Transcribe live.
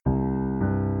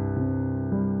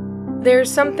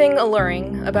There's something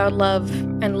alluring about love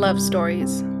and love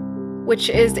stories,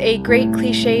 which is a great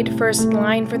cliched first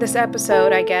line for this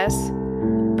episode, I guess.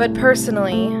 But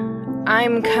personally,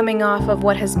 I'm coming off of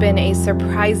what has been a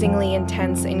surprisingly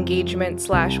intense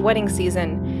engagement/wedding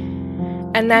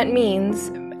season. And that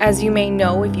means, as you may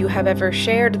know if you have ever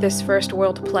shared this first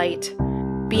world plight,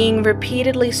 being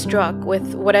repeatedly struck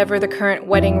with whatever the current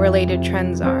wedding-related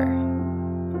trends are.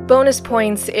 Bonus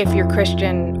points if you're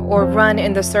Christian or run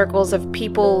in the circles of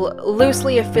people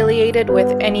loosely affiliated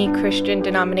with any Christian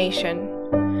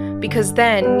denomination, because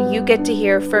then you get to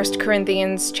hear 1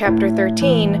 Corinthians chapter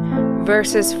 13,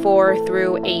 verses 4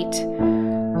 through 8,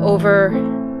 over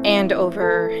and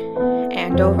over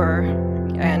and over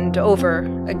and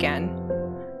over again.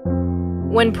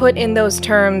 When put in those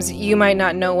terms, you might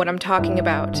not know what I'm talking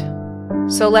about,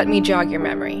 so let me jog your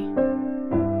memory.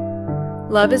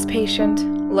 Love is patient,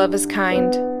 love is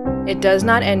kind, it does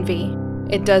not envy,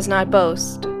 it does not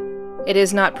boast, it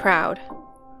is not proud,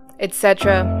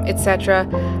 etc., etc.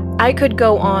 I could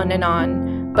go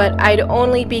on, but I'd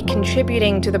only be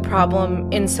contributing to the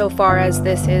problem insofar as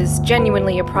this is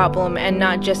genuinely a problem and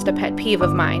not just a pet peeve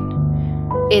of mine.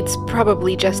 It's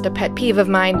probably just a pet peeve of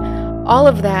mine. All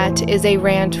of that is a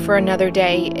rant for another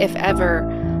day, if ever.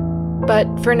 But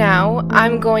for now,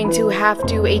 I'm going to have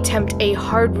to attempt a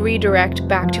hard redirect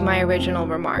back to my original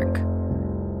remark.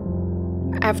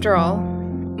 After all,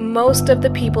 most of the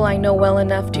people I know well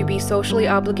enough to be socially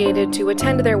obligated to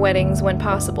attend their weddings when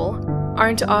possible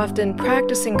aren't often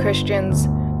practicing Christians,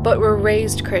 but were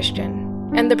raised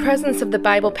Christian, and the presence of the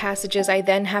Bible passages I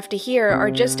then have to hear are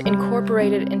just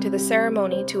incorporated into the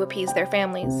ceremony to appease their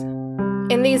families.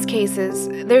 In these cases,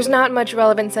 there's not much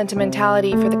relevant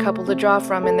sentimentality for the couple to draw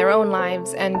from in their own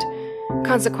lives, and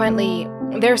consequently,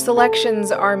 their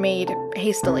selections are made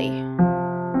hastily.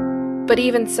 But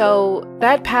even so,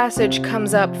 that passage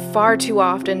comes up far too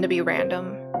often to be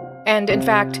random. And in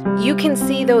fact, you can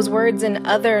see those words in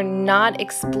other not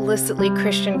explicitly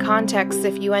Christian contexts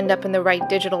if you end up in the right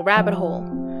digital rabbit hole.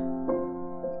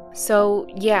 So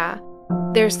yeah,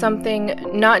 there's something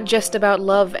not just about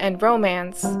love and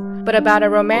romance, but about a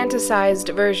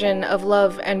romanticized version of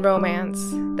love and romance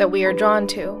that we are drawn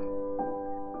to.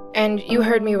 And you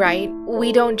heard me right,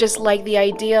 we don't just like the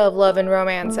idea of love and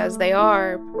romance as they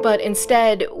are, but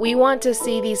instead, we want to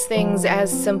see these things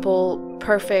as simple,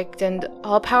 perfect, and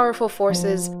all-powerful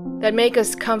forces that make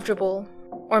us comfortable,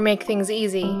 or make things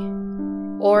easy,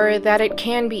 or that it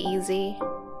can be easy,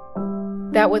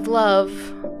 that with love,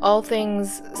 all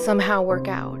things somehow work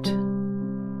out.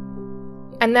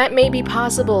 And that may be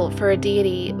possible for a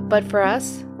deity, but for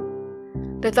us,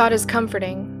 the thought is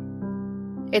comforting.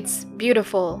 It's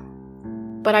beautiful,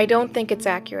 but I don't think it's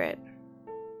accurate.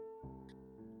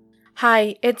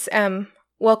 Hi, it's Em.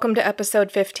 Welcome to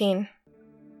episode 15.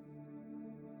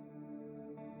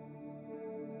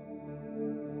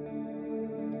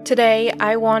 Today,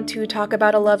 I want to talk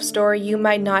about a love story you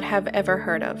might not have ever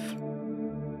heard of.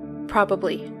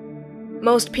 Probably.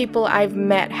 Most people I've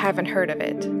met haven't heard of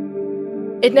it.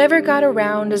 It never got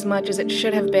around as much as it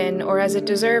should have been or as it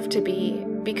deserved to be,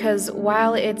 because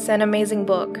while it's an amazing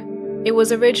book, it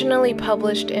was originally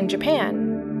published in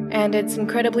Japan, and it's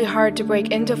incredibly hard to break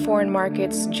into foreign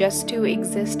markets just to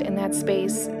exist in that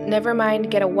space, never mind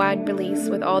get a wide release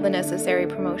with all the necessary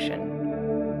promotion.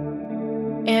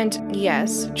 And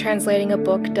yes, translating a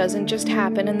book doesn't just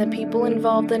happen, and the people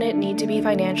involved in it need to be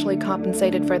financially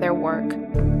compensated for their work.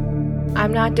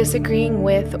 I'm not disagreeing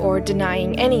with or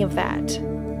denying any of that.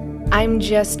 I'm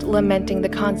just lamenting the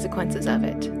consequences of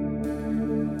it.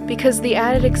 Because the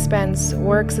added expense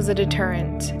works as a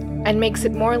deterrent and makes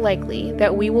it more likely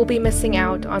that we will be missing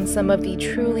out on some of the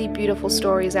truly beautiful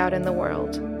stories out in the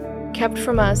world, kept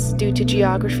from us due to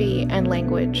geography and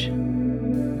language.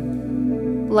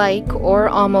 Like, or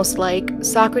almost like,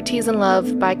 Socrates in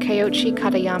Love by Kyoichi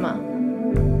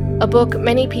Katayama. A book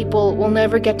many people will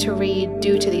never get to read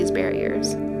due to these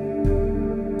barriers.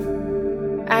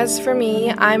 As for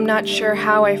me, I'm not sure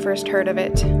how I first heard of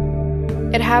it.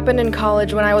 It happened in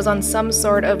college when I was on some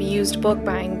sort of used book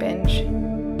buying binge.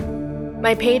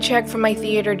 My paycheck from my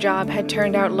theater job had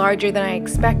turned out larger than I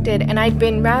expected, and I'd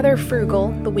been rather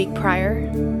frugal the week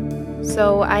prior,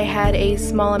 so I had a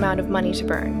small amount of money to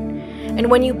burn.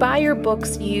 And when you buy your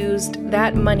books used,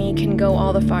 that money can go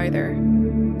all the farther.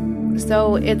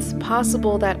 So it's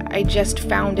possible that I just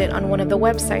found it on one of the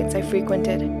websites I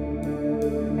frequented.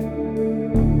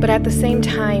 But at the same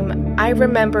time, I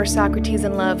remember Socrates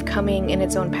in Love coming in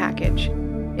its own package.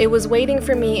 It was waiting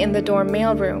for me in the dorm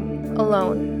mailroom,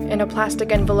 alone, in a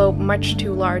plastic envelope much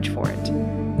too large for it.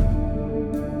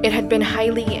 It had been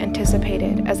highly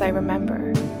anticipated, as I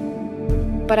remember.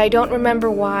 but I don't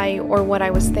remember why or what I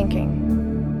was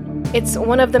thinking. It's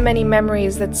one of the many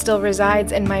memories that still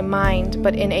resides in my mind,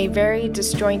 but in a very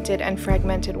disjointed and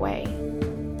fragmented way.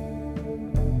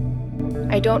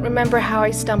 I don't remember how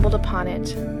I stumbled upon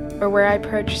it, or where I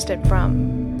purchased it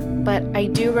from, but I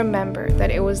do remember that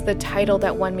it was the title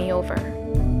that won me over.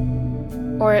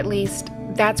 Or at least,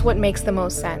 that's what makes the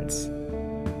most sense.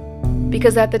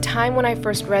 Because at the time when I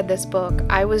first read this book,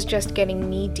 I was just getting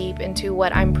knee-deep into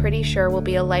what I'm pretty sure will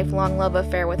be a lifelong love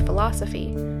affair with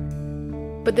philosophy.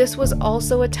 But this was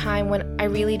also a time when I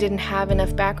really didn't have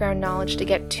enough background knowledge to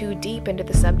get too deep into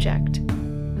the subject.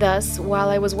 Thus, while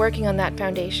I was working on that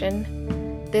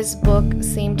foundation, this book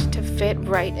seemed to fit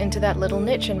right into that little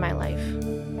niche in my life.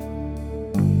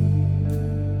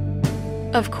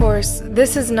 Of course,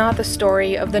 this is not the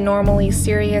story of the normally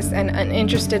serious and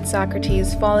uninterested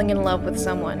Socrates falling in love with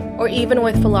someone, or even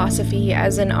with philosophy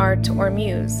as an art or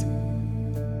muse.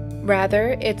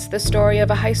 Rather, it's the story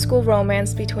of a high school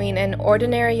romance between an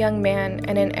ordinary young man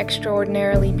and an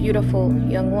extraordinarily beautiful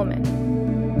young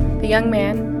woman. The young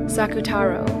man,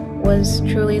 Sakutaro, was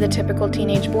truly the typical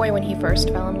teenage boy when he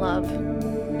first fell in love.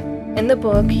 In the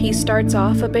book, he starts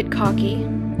off a bit cocky,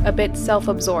 a bit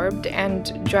self-absorbed,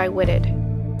 and dry-witted.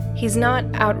 He's not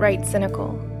outright cynical,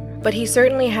 but he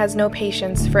certainly has no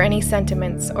patience for any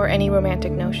sentiments or any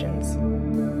romantic notions.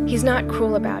 He's not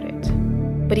cruel about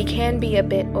it, but he can be a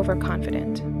bit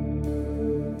overconfident.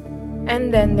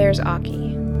 And then there's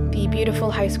Aki, the beautiful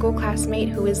high school classmate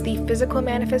who is the physical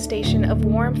manifestation of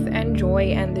warmth and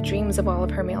joy and the dreams of all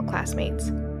of her male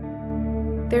classmates.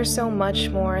 There's so much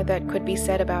more that could be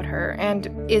said about her, and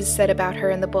is said about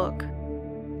her in the book.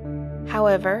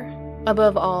 However,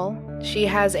 above all, she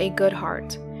has a good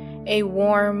heart, a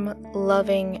warm,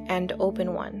 loving, and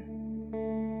open one.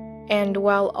 And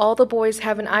while all the boys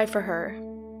have an eye for her,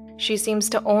 she seems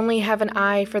to only have an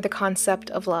eye for the concept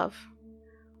of love,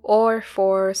 or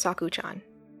for Saku-chan.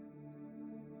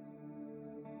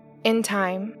 In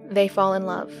time, they fall in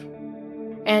love.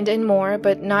 And in more,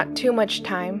 but not too much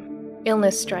time,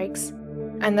 illness strikes,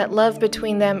 and that love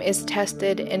between them is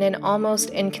tested in an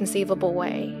almost inconceivable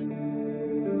way.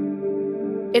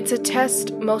 It's a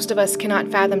test most of us cannot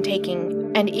fathom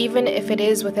taking, and even if it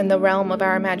is within the realm of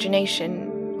our imagination,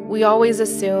 we always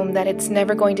assume that it's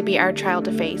never going to be our trial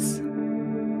to face.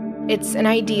 It's an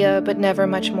idea, but never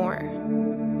much more.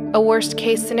 A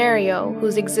worst-case scenario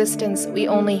whose existence we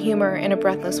only humor in a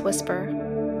breathless whisper.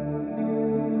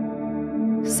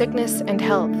 Sickness and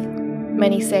health,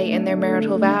 many say in their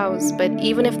marital vows, but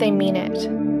even if they mean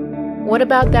it, what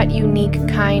about that unique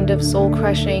kind of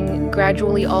soul-crushing,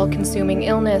 gradually all-consuming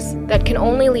illness that can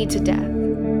only lead to death?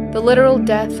 The literal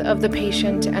death of the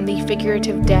patient and the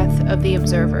figurative death of the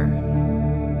observer.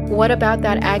 What about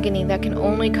that agony that can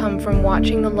only come from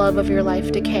watching the love of your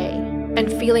life decay,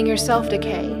 and feeling yourself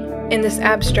decay, in this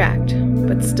abstract,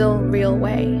 but still real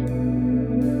way?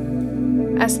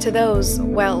 As to those,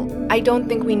 well, I don't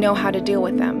think we know how to deal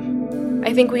with them.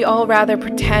 I think we all rather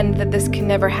pretend that this can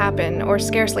never happen, or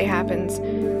scarcely happens,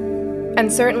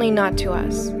 and certainly not to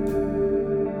us.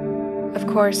 Of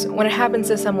course, when it happens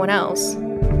to someone else,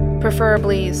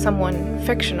 preferably someone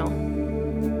fictional,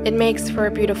 it makes for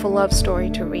a beautiful love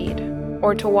story to read,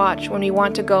 or to watch when we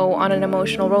want to go on an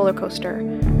emotional roller coaster,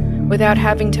 without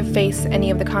having to face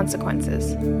any of the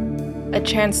consequences. A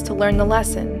chance to learn the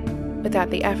lesson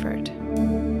without the effort.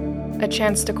 A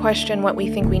chance to question what we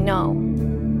think we know,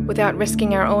 without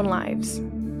risking our own lives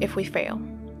if we fail.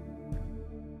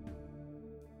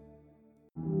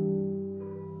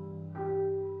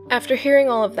 After hearing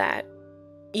all of that,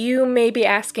 you may be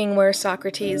asking where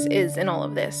Socrates is in all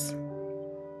of this.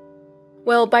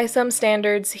 Well, by some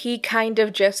standards, he kind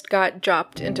of just got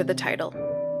dropped into the title.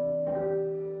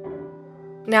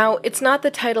 Now, it's not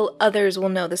the title others will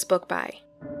know this book by.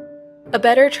 A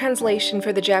better translation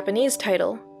for the Japanese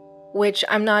title, which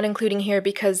I'm not including here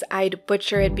because I'd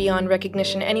butcher it beyond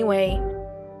recognition anyway,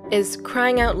 is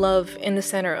Crying Out Love in the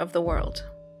Center of the World.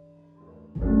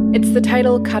 It's the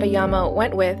title Katayama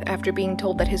went with after being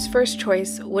told that his first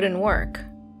choice wouldn't work.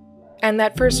 And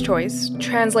that first choice,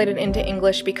 translated into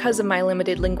English because of my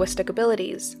limited linguistic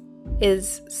abilities,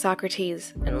 is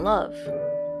Socrates in Love.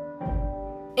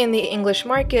 In the English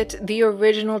market, the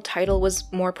original title was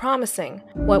more promising,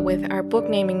 what with our book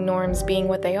naming norms being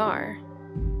what they are.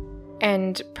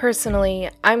 And personally,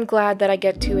 I'm glad that I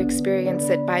get to experience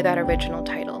it by that original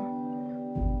title.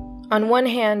 On one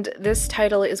hand, this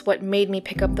title is what made me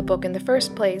pick up the book in the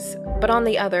first place, but on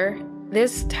the other,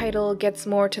 this title gets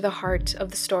more to the heart of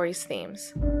the story's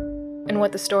themes, and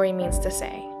what the story means to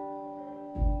say.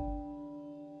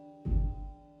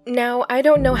 Now, I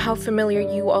don't know how familiar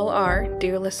you all are,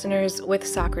 dear listeners, with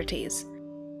Socrates.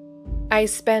 I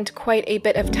spent quite a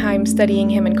bit of time studying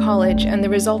him in college, and the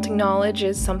resulting knowledge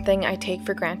is something I take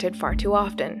for granted far too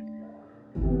often.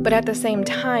 But at the same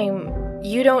time,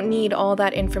 you don't need all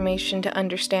that information to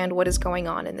understand what is going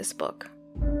on in this book.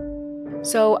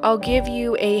 So I'll give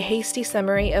you a hasty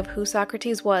summary of who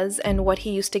Socrates was and what he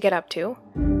used to get up to,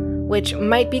 which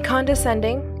might be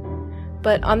condescending,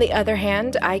 but on the other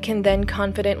hand, I can then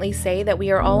confidently say that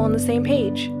we are all on the same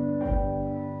page.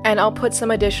 And I'll put some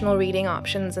additional reading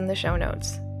options in the show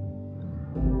notes.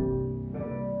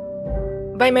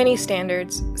 By many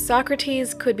standards,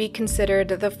 Socrates could be considered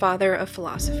the father of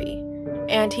philosophy,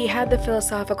 and he had the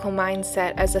philosophical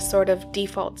mindset as a sort of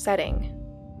default setting.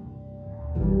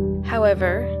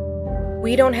 However,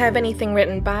 we don't have anything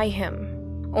written by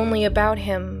him, only about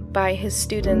him by his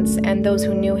students and those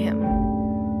who knew him.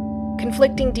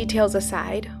 Conflicting details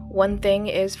aside, one thing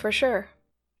is for sure.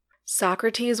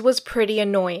 Socrates was pretty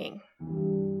annoying.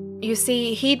 You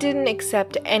see, he didn't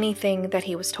accept anything that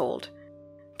he was told.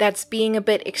 That's being a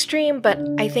bit extreme, but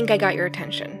I think I got your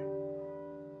attention.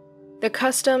 The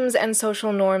customs and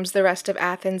social norms the rest of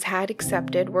Athens had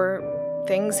accepted were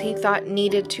things he thought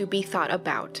needed to be thought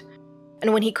about.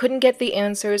 And when he couldn't get the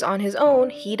answers on his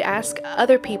own, he'd ask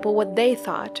other people what they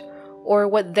thought, or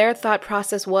what their thought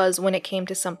process was when it came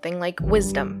to something like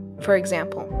wisdom, for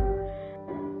example.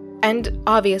 And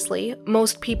obviously,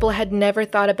 most people had never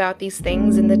thought about these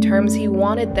things in the terms he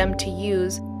wanted them to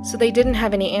use, so they didn't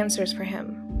have any answers for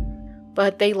him.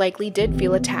 But they likely did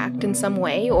feel attacked in some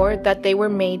way, or that they were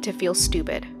made to feel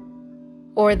stupid.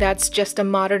 Or that's just a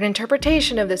modern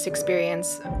interpretation of this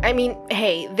experience. I mean,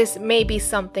 hey, this may be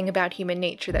something about human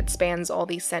nature that spans all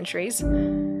these centuries.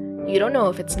 You don't know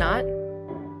if it's not.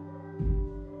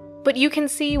 But you can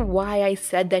see why I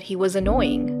said that he was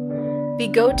annoying. The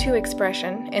go-to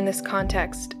expression in this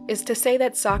context is to say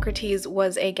that Socrates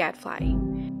was a gadfly.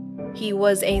 He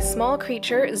was a small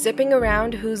creature zipping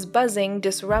around whose buzzing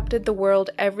disrupted the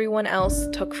world everyone else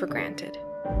took for granted.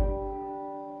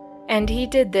 And he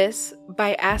did this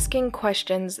by asking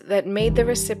questions that made the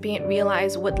recipient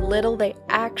realize what little they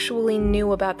actually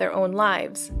knew about their own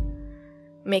lives,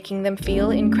 making them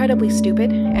feel incredibly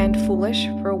stupid and foolish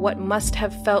for what must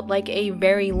have felt like a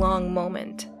very long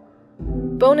moment.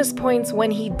 Bonus points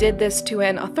when he did this to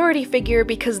an authority figure,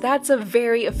 because that's a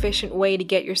very efficient way to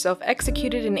get yourself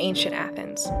executed in ancient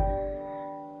Athens.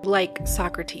 Like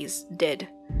Socrates did.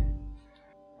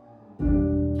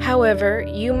 However,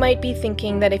 you might be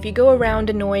thinking that if you go around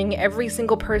annoying every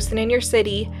single person in your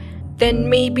city, then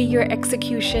maybe your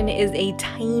execution is a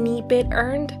tiny bit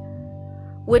earned?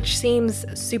 Which seems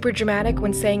super dramatic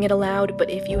when saying it aloud, but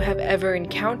if you have ever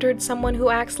encountered someone who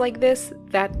acts like this,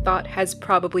 that thought has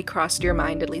probably crossed your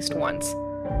mind at least once.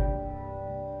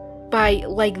 By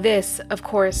like this, of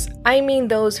course, I mean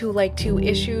those who like to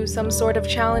issue some sort of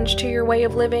challenge to your way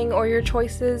of living or your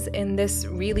choices in this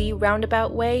really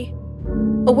roundabout way.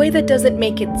 A way that doesn't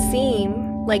make it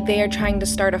seem like they are trying to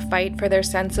start a fight for their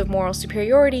sense of moral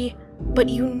superiority, but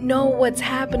you know what's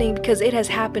happening because it has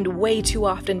happened way too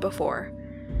often before.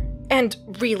 And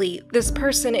really, this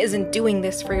person isn't doing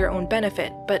this for your own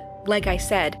benefit, but like I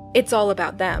said, it's all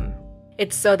about them.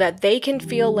 It's so that they can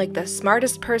feel like the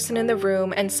smartest person in the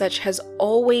room, and such has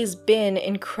always been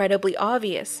incredibly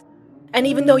obvious. And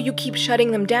even though you keep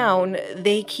shutting them down,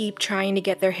 they keep trying to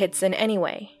get their hits in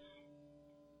anyway.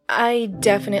 I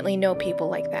definitely know people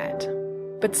like that.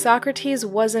 But Socrates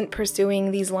wasn't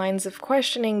pursuing these lines of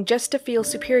questioning just to feel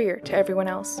superior to everyone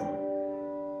else.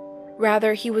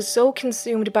 Rather, he was so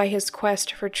consumed by his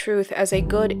quest for truth as a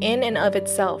good in and of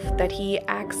itself that he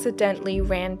accidentally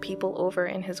ran people over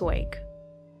in his wake.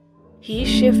 He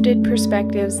shifted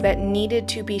perspectives that needed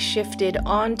to be shifted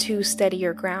onto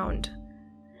steadier ground.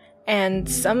 And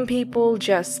some people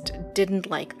just didn't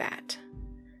like that.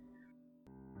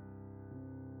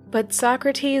 But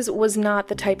Socrates was not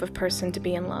the type of person to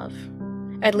be in love.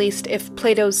 At least if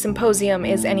Plato's Symposium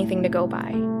is anything to go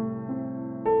by.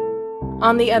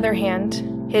 On the other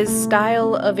hand, his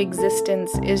style of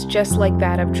existence is just like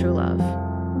that of true love.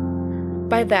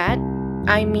 By that,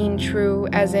 I mean true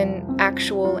as in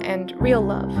actual and real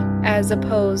love, as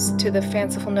opposed to the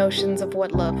fanciful notions of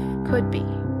what love could be.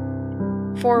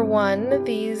 For one,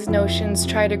 these notions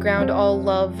try to ground all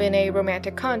love in a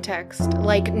romantic context,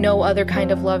 like no other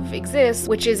kind of love exists,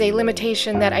 which is a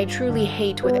limitation that I truly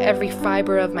hate with every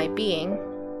fiber of my being.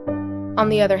 On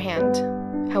the other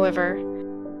hand, however,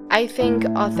 I think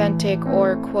authentic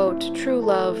or, quote, true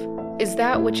love is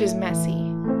that which is messy,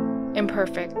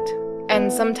 imperfect,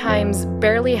 and sometimes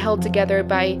barely held together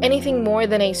by anything more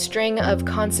than a string of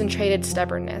concentrated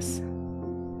stubbornness.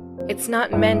 It's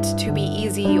not meant to be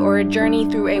easy or a journey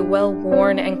through a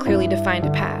well-worn and clearly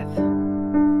defined path.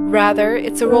 Rather,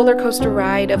 it's a roller coaster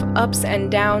ride of ups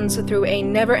and downs through a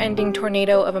never-ending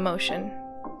tornado of emotion.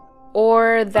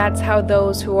 Or that's how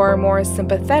those who are more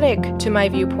sympathetic to my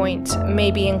viewpoint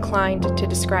may be inclined to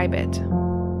describe it.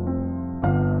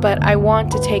 But I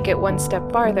want to take it one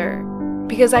step farther,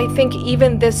 because I think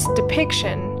even this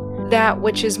depiction, that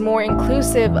which is more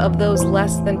inclusive of those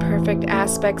less than perfect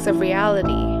aspects of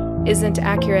reality, isn't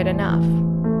accurate enough.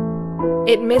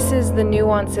 It misses the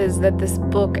nuances that this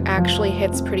book actually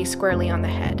hits pretty squarely on the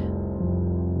head.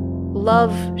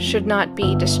 Love should not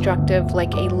be destructive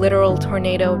like a literal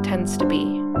tornado tends to be.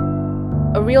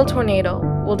 A real tornado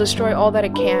will destroy all that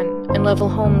it can and level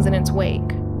homes in its wake,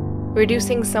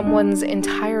 reducing someone's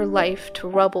entire life to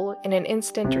rubble in an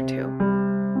instant or two.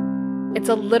 It's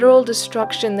a literal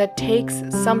destruction that takes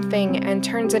something and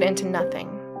turns it into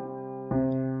nothing.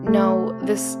 No,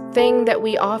 this thing that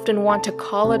we often want to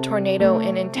call a tornado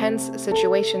in intense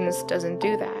situations doesn't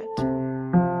do that.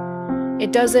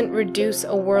 It doesn't reduce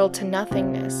a world to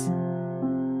nothingness.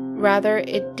 Rather,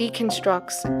 it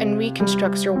deconstructs and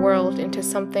reconstructs your world into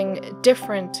something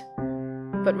different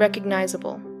but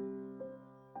recognizable.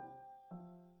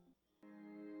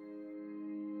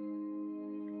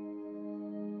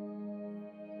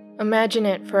 Imagine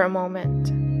it for a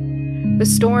moment. The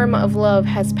storm of love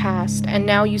has passed, and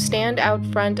now you stand out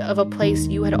front of a place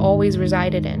you had always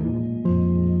resided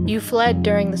in. You fled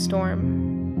during the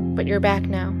storm, but you're back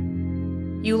now.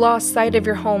 You lost sight of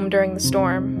your home during the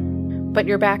storm, but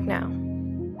you're back now.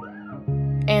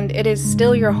 And it is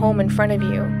still your home in front of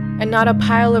you, and not a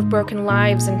pile of broken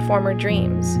lives and former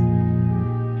dreams.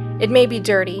 It may be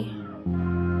dirty,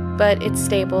 but it's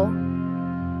stable.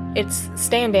 It's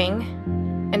standing,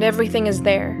 and everything is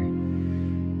there.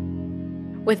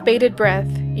 With bated breath,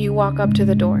 you walk up to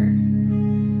the door.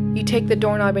 You take the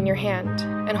doorknob in your hand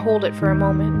and hold it for a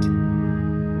moment.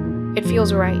 It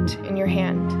feels right in your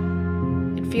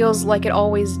hand. It feels like it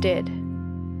always did.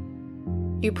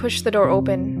 You push the door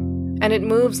open, and it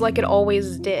moves like it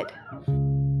always did.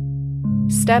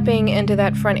 Stepping into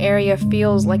that front area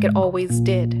feels like it always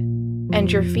did,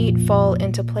 and your feet fall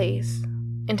into place,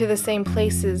 into the same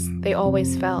places they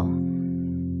always fell.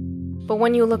 But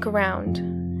when you look around,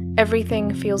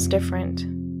 everything feels different.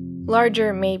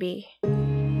 Larger, maybe.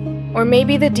 Or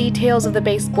maybe the details of the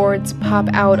baseboards pop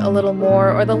out a little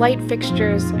more, or the light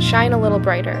fixtures shine a little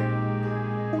brighter.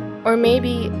 Or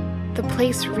maybe the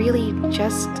place really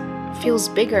just feels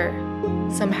bigger,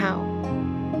 somehow.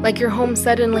 Like your home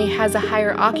suddenly has a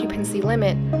higher occupancy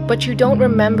limit, but you don't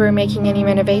remember making any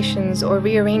renovations or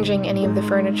rearranging any of the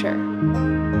furniture.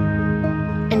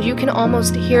 And you can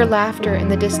almost hear laughter in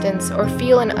the distance or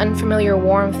feel an unfamiliar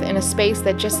warmth in a space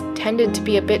that just tended to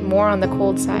be a bit more on the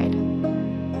cold side.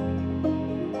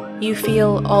 You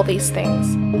feel all these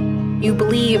things. You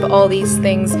believe all these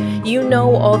things. You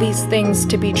know all these things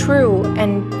to be true,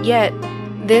 and yet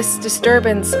this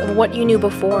disturbance of what you knew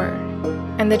before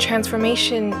and the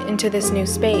transformation into this new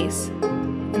space,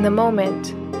 in the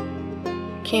moment,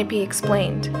 can't be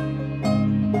explained.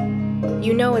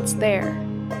 You know it's there,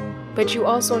 but you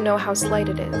also know how slight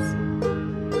it is.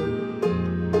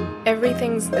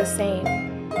 Everything's the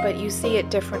same, but you see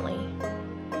it differently.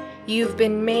 You've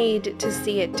been made to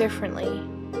see it differently.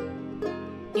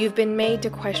 You've been made to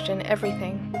question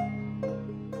everything.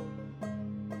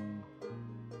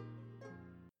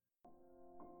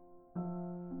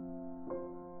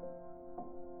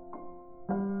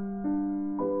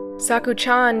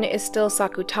 Saku-chan is still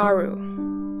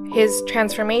Sakutaru. His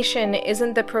transformation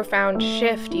isn't the profound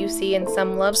shift you see in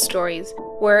some love stories,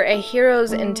 where a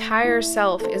hero's entire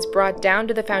self is brought down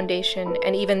to the foundation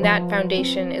and even that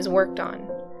foundation is worked on.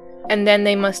 And then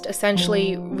they must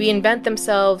essentially reinvent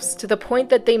themselves to the point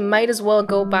that they might as well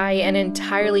go by an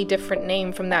entirely different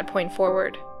name from that point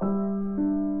forward.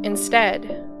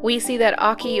 Instead, we see that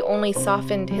Aki only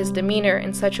softened his demeanor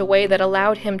in such a way that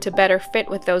allowed him to better fit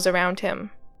with those around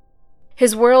him.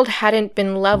 His world hadn't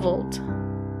been leveled,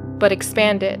 but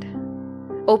expanded,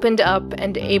 opened up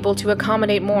and able to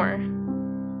accommodate more.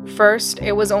 First,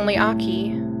 it was only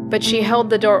Aki, but she held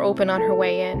the door open on her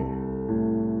way in.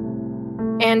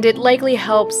 And it likely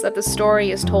helps that the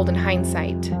story is told in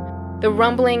hindsight. The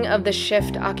rumbling of the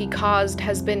shift Aki caused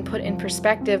has been put in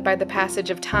perspective by the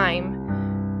passage of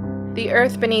time. The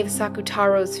earth beneath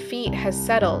Sakutaro's feet has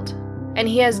settled, and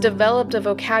he has developed a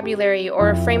vocabulary or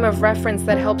a frame of reference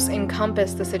that helps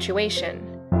encompass the situation.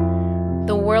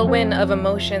 The whirlwind of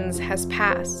emotions has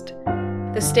passed.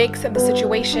 The stakes of the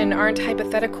situation aren't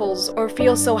hypotheticals or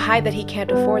feel so high that he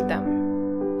can't afford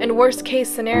them. and worst-case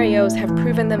scenarios have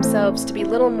proven themselves to be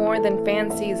little more than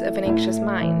fancies of an anxious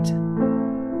mind.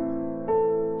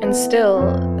 And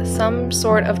still, some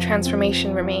sort of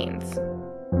transformation remains.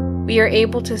 We are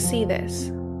able to see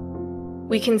this.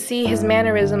 We can see his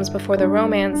mannerisms before the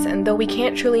romance, and though we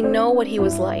can't truly know what he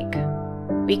was like,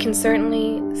 we can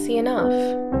certainly see enough.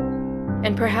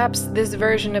 And perhaps this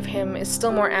version of him is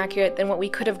still more accurate than what we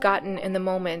could have gotten in the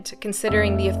moment,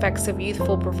 considering the effects of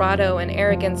youthful bravado and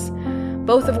arrogance,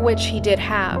 both of which he did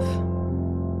have.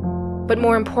 But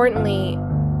more importantly,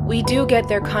 we do get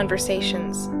their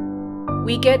conversations.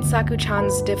 We get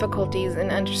Saku-chan's difficulties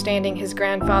in understanding his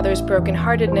grandfather's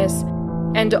brokenheartedness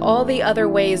and all the other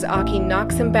ways Aki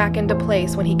knocks him back into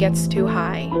place when he gets too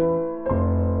high.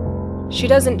 She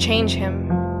doesn't change him.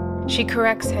 She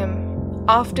corrects him,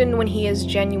 often when he is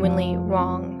genuinely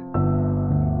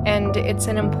wrong. And it's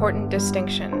an important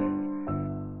distinction.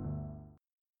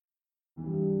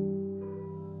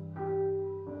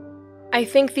 I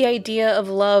think the idea of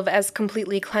love as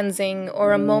completely cleansing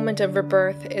or a moment of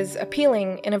rebirth is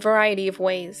appealing in a variety of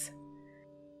ways.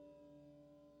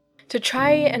 To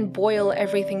try and boil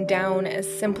everything down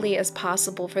as simply as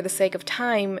possible for the sake of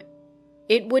time,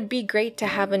 it would be great to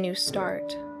have a new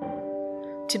start.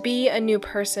 To be a new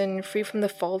person free from the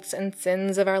faults and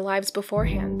sins of our lives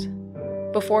beforehand,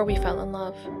 before we fell in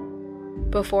love,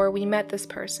 before we met this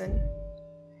person.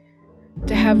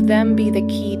 To have them be the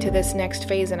key to this next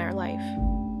phase in our life.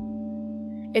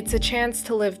 It's a chance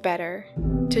to live better,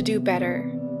 to do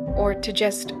better, or to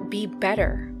just be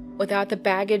better without the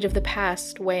baggage of the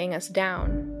past weighing us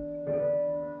down.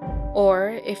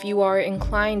 Or, if you are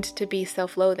inclined to be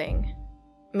self-loathing,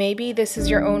 maybe this is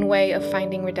your own way of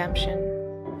finding redemption.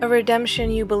 A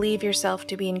redemption you believe yourself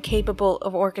to be incapable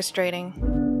of orchestrating.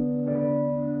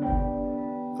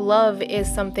 Love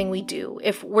is something we do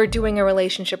if we're doing a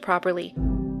relationship properly,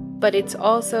 but it's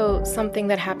also something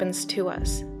that happens to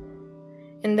us,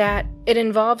 in that it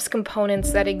involves components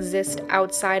that exist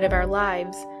outside of our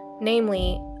lives,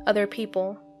 namely, other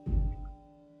people.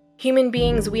 Human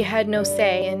beings we had no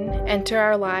say in enter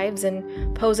our lives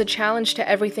and pose a challenge to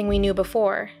everything we knew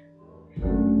before.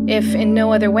 If in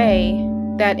no other way,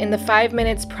 that in the 5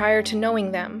 minutes prior to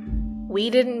knowing them, we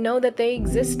didn't know that they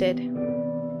existed.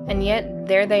 And yet,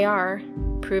 there they are,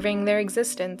 proving their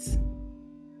existence.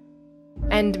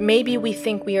 And maybe we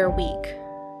think we are weak,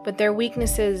 but their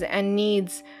weaknesses and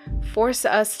needs force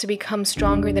us to become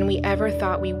stronger than we ever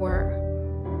thought we were.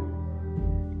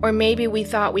 Or maybe we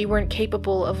thought we weren't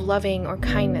capable of loving or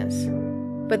kindness,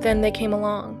 but then they came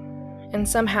along, and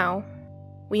somehow,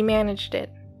 we managed it.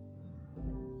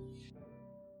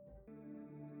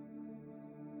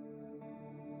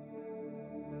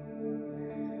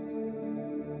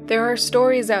 There are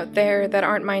stories out there that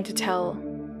aren't mine to tell,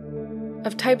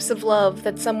 of types of love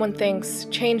that someone thinks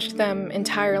changed them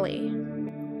entirely,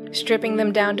 stripping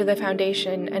them down to the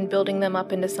foundation and building them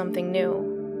up into something new.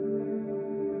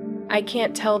 I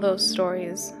can't tell those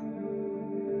stories,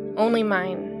 only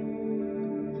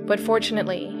mine, but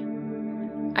fortunately,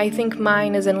 I think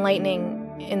mine is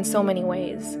enlightening in so many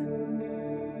ways.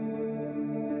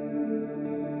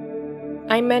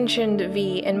 I mentioned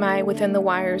V in my Within the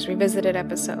Wires Revisited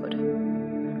episode.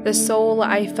 The soul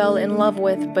I fell in love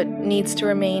with but needs to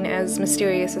remain as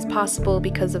mysterious as possible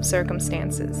because of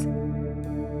circumstances.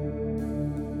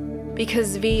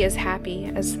 Because V is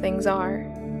happy as things are,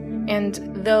 and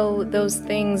though those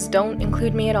things don't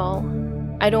include me at all,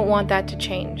 I don't want that to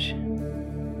change.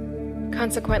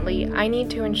 Consequently, I need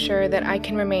to ensure that I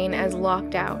can remain as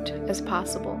locked out as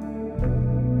possible.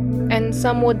 And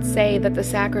some would say that the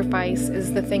sacrifice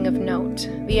is the thing of note,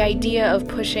 the idea of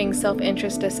pushing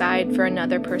self-interest aside for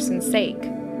another person's sake.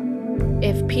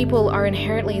 If people are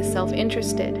inherently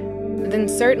self-interested, then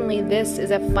certainly this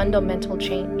is a fundamental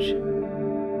change.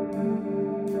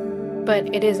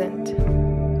 But it isn't.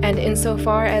 And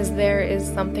insofar as there is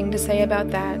something to say about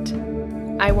that,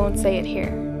 I won't say it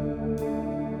here.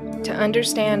 To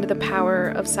understand the power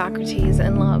of Socrates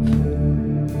and love,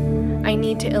 I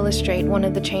need to illustrate one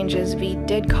of the changes V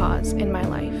did cause in my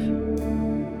life.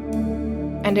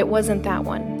 And it wasn't that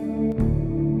one.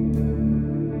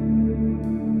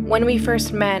 When we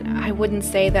first met, I wouldn't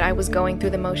say that I was going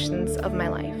through the motions of my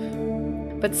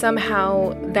life. But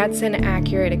somehow, that's an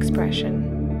accurate expression.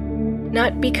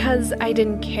 Not because I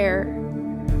didn't care,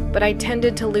 but I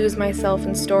tended to lose myself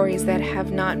in stories that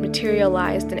have not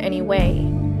materialized in any way,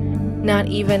 not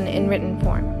even in written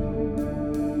form.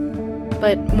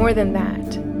 But more than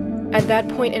that, at that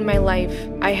point in my life,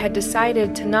 I had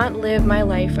decided to not live my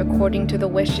life according to the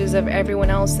wishes of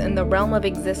everyone else in the realm of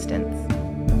existence,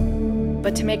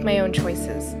 but to make my own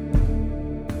choices.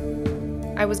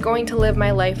 I was going to live my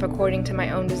life according to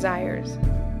my own desires.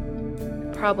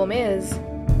 Problem is,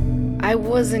 I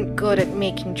wasn't good at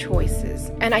making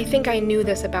choices, and I think I knew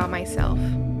this about myself.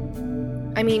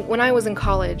 I mean, when I was in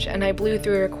college and I blew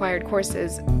through required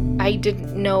courses, I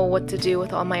didn't know what to do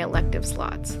with all my elective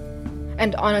slots.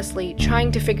 And honestly,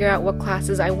 trying to figure out what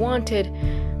classes I wanted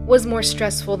was more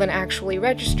stressful than actually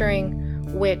registering,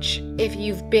 which, if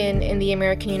you've been in the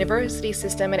American university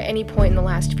system at any point in the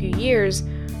last few years,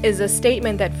 is a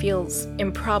statement that feels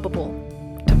improbable,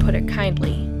 to put it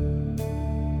kindly.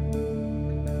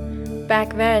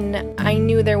 Back then, I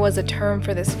knew there was a term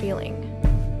for this feeling.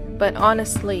 But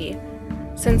honestly,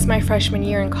 since my freshman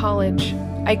year in college,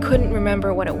 I couldn't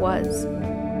remember what it was.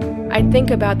 I'd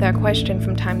think about that question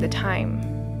from time to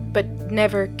time, but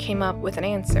never came up with an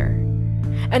answer.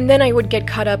 And then I would get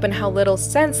caught up in how little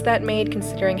sense that made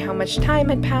considering how much time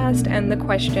had passed and the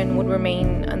question would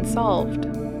remain unsolved.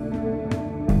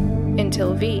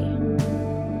 Until V.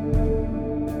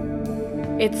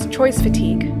 It's choice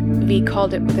fatigue, V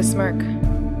called it with a smirk.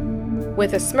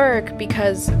 With a smirk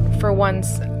because, for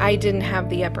once, I didn't have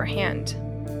the upper hand.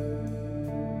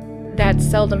 That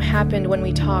seldom happened when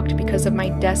we talked because of my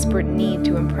desperate need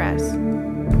to impress.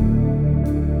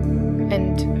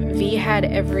 And V had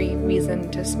every reason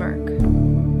to smirk.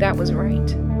 That was right.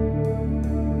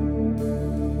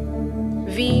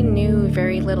 V knew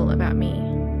very little about me.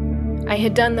 I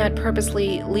had done that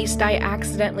purposely, lest I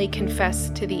accidentally confess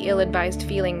to the ill-advised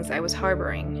feelings I was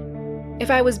harboring. If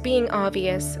I was being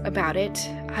obvious about it,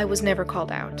 I was never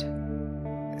called out.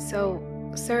 So,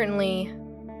 certainly,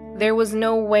 there was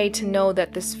no way to know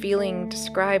that this feeling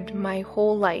described my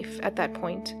whole life at that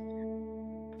point.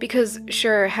 Because,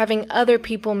 sure, having other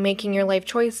people making your life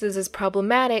choices is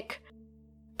problematic,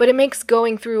 but it makes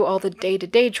going through all the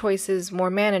day-to-day choices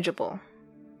more manageable.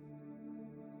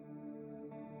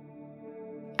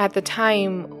 At the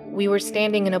time, we were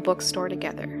standing in a bookstore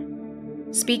together,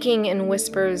 speaking in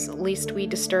whispers lest we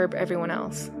disturb everyone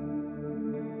else.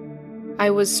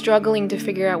 I was struggling to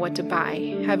figure out what to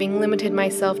buy, having limited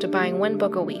myself to buying 1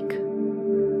 book a week.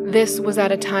 This was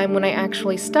at a time when I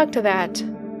actually stuck to that,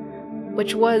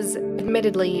 which was,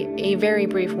 admittedly, a very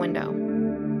brief window.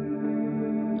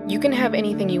 You can have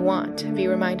anything you want, V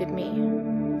reminded me,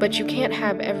 but you can't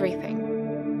have everything.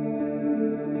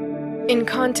 In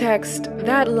context,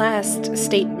 that last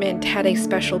statement had a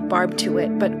special barb to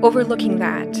it, but overlooking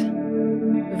that,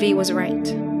 V was right.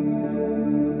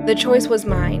 The choice was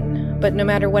mine, but no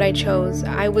matter what I chose,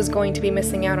 I was going to be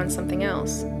missing out on something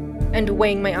else, and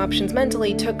weighing my options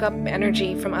mentally took up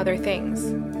energy from other things.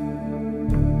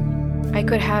 I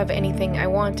could have anything I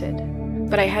wanted,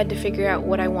 but I had to figure out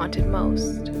what I wanted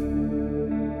most.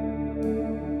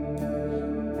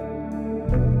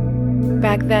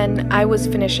 Back then, I was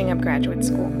finishing up graduate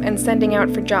school and sending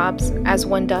out for jobs, as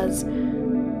one does.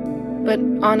 But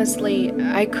honestly,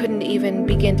 I couldn't even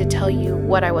begin to tell you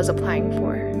what I was applying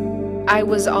for. I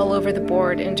was all over the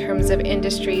board in terms of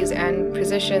industries and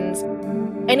positions,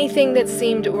 anything that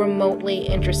seemed remotely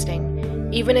interesting,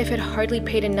 even if it hardly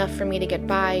paid enough for me to get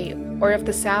by, or if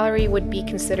the salary would be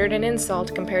considered an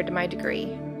insult compared to my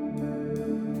degree.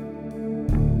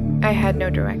 I had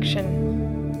no direction.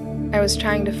 I was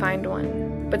trying to find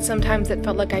one, but sometimes it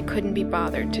felt like I couldn't be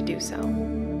bothered to do so.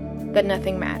 That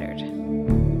nothing mattered.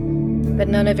 That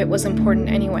none of it was important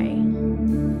anyway.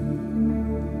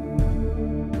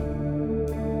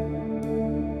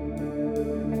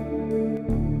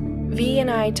 V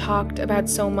and I talked about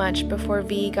so much before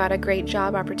V got a great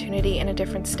job opportunity in a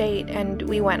different state, and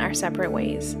we went our separate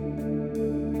ways.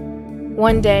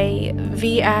 One day,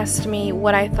 V asked me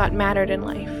what I thought mattered in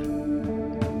life.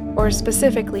 Or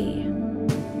specifically,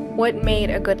 what made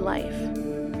a good life?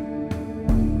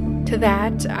 To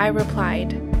that, I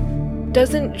replied,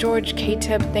 doesn't George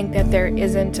K-Tip think that there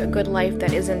isn't a good life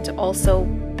that isn't also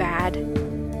bad?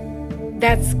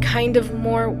 That's kind of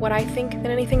more what I think than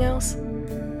anything else.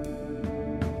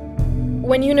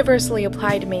 When universally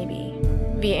applied, maybe,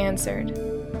 V answered.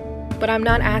 But I'm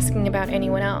not asking about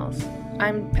anyone else.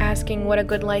 I'm asking what a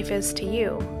good life is to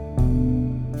you.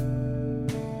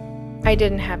 I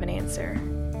didn't have an answer.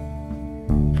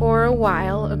 For a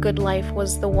while, a good life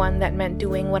was the one that meant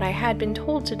doing what I had been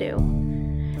told to do.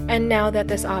 And now that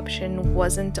this option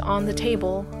wasn't on the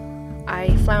table,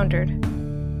 I floundered.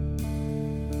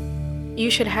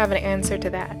 You should have an answer to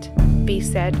that, V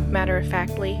said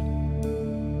matter-of-factly.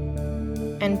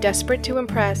 And desperate to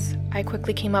impress, I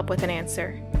quickly came up with an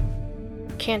answer.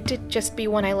 Can't it just be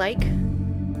one I like?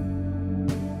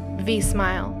 V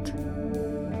smiled.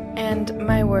 And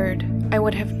my word, I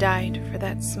would have died for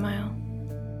that smile.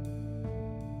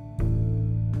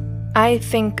 I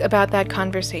think about that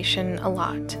conversation a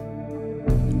lot.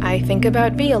 I think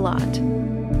about V a lot.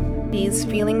 These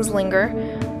feelings linger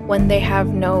when they have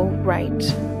no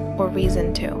right or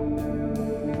reason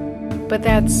to. But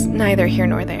that's neither here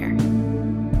nor there.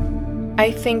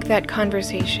 I think that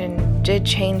conversation did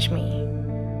change me,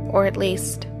 or at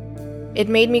least, it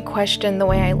made me question the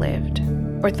way I lived,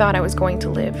 or thought I was going to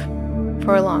live,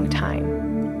 for a long time.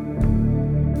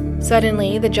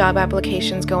 Suddenly, the job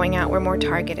applications going out were more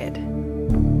targeted.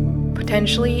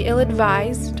 Potentially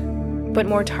ill-advised, but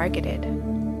more targeted.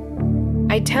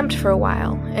 I temped for a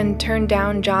while and turned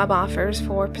down job offers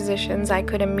for positions I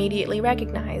could immediately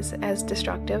recognize as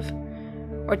destructive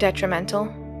or detrimental.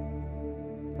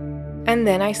 And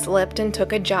then I slipped and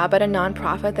took a job at a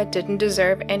nonprofit that didn't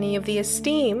deserve any of the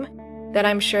esteem that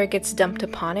I'm sure gets dumped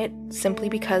upon it simply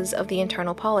because of the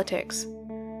internal politics.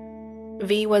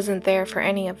 V wasn't there for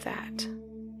any of that.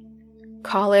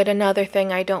 Call it another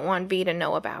thing I don't want V to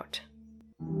know about.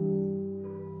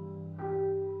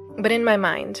 But in my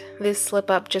mind, this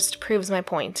slip-up just proves my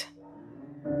point.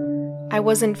 I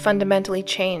wasn't fundamentally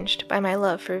changed by my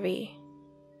love for V,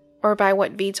 or by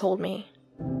what V told me.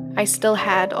 I still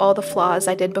had all the flaws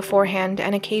I did beforehand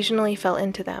and occasionally fell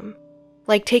into them,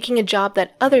 like taking a job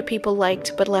that other people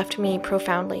liked but left me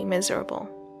profoundly miserable.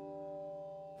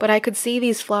 But I could see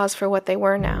these flaws for what they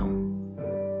were now.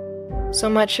 So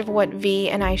much of what V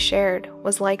and I shared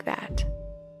was like that.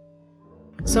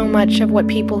 So much of what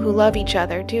people who love each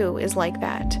other do is like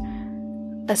that.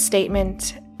 A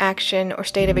statement, action, or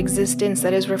state of existence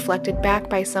that is reflected back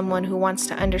by someone who wants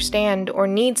to understand or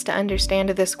needs to understand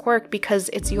this quirk because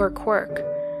it's your quirk.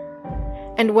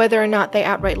 And whether or not they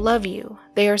outright love you,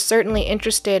 they are certainly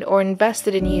interested or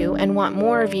invested in you and want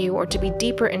more of you or to be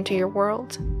deeper into your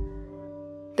world.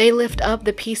 They lift up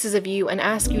the pieces of you and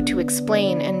ask you to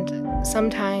explain, and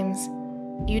sometimes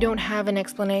you don't have an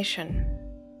explanation.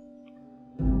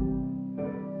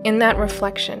 In that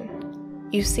reflection,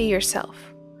 you see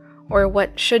yourself, or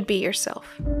what should be yourself,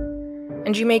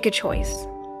 and you make a choice.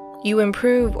 You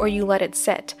improve or you let it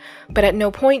sit, but at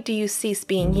no point do you cease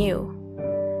being you.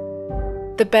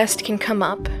 The best can come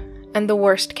up, and the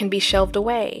worst can be shelved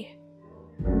away.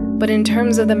 But in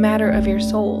terms of the matter of your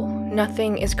soul,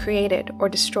 nothing is created or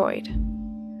destroyed.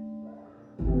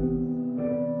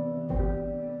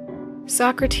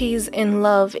 Socrates in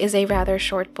Love is a rather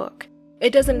short book.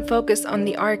 It doesn't focus on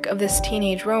the arc of this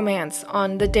teenage romance,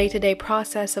 on the day-to-day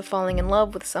process of falling in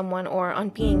love with someone, or on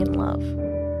being in love.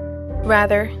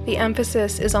 Rather, the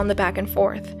emphasis is on the back and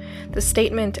forth, the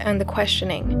statement and the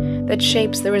questioning that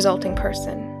shapes the resulting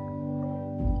person.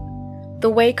 The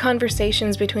way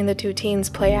conversations between the two teens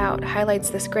play out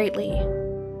highlights this greatly.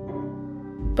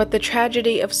 But the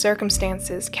tragedy of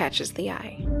circumstances catches the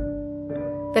eye.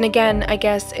 Then again, I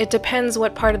guess it depends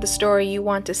what part of the story you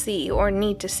want to see or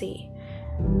need to see.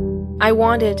 I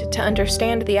wanted to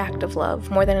understand the act of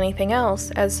love more than anything else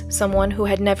as someone who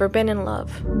had never been in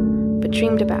love, but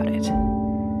dreamed about it,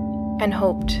 and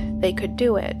hoped they could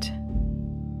do it.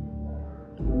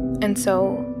 And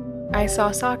so, I saw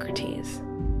Socrates.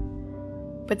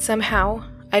 But somehow,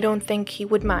 I don't think he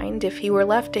would mind if he were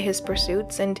left to his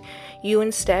pursuits and you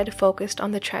instead focused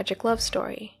on the tragic love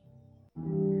story.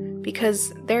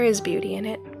 Because there is beauty in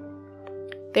it.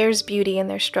 There's beauty in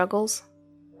their struggles.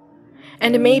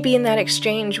 And maybe in that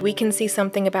exchange we can see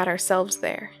something about ourselves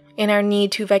there, in our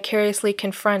need to vicariously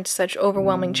confront such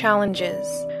overwhelming challenges.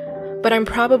 But I'm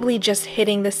probably just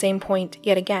hitting the same point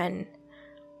yet again.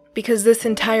 Because this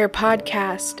entire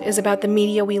podcast is about the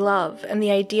media we love and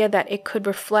the idea that it could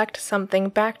reflect something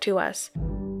back to us.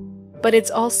 But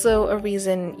it's also a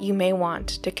reason you may want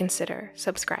to consider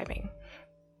subscribing.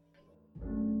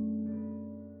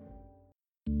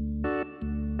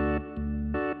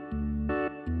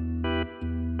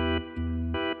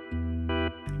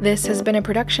 This has been a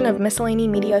production of Miscellany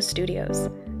Media Studios.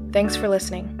 Thanks for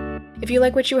listening. If you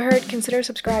like what you heard, consider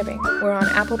subscribing. We're on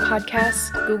Apple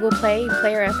Podcasts, Google Play,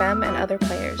 Player FM, and other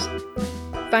players.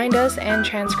 Find us and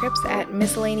transcripts at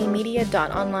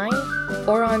miscellanymedia.online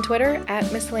or on Twitter at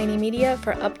miscellanymedia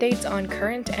for updates on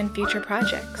current and future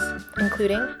projects,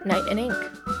 including Night in Ink.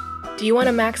 Do you want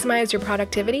to maximize your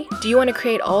productivity? Do you want to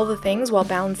create all the things while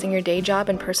balancing your day job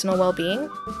and personal well-being?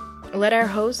 Let our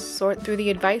hosts sort through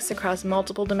the advice across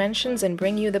multiple dimensions and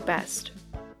bring you the best.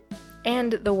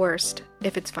 And the worst,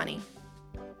 if it's funny.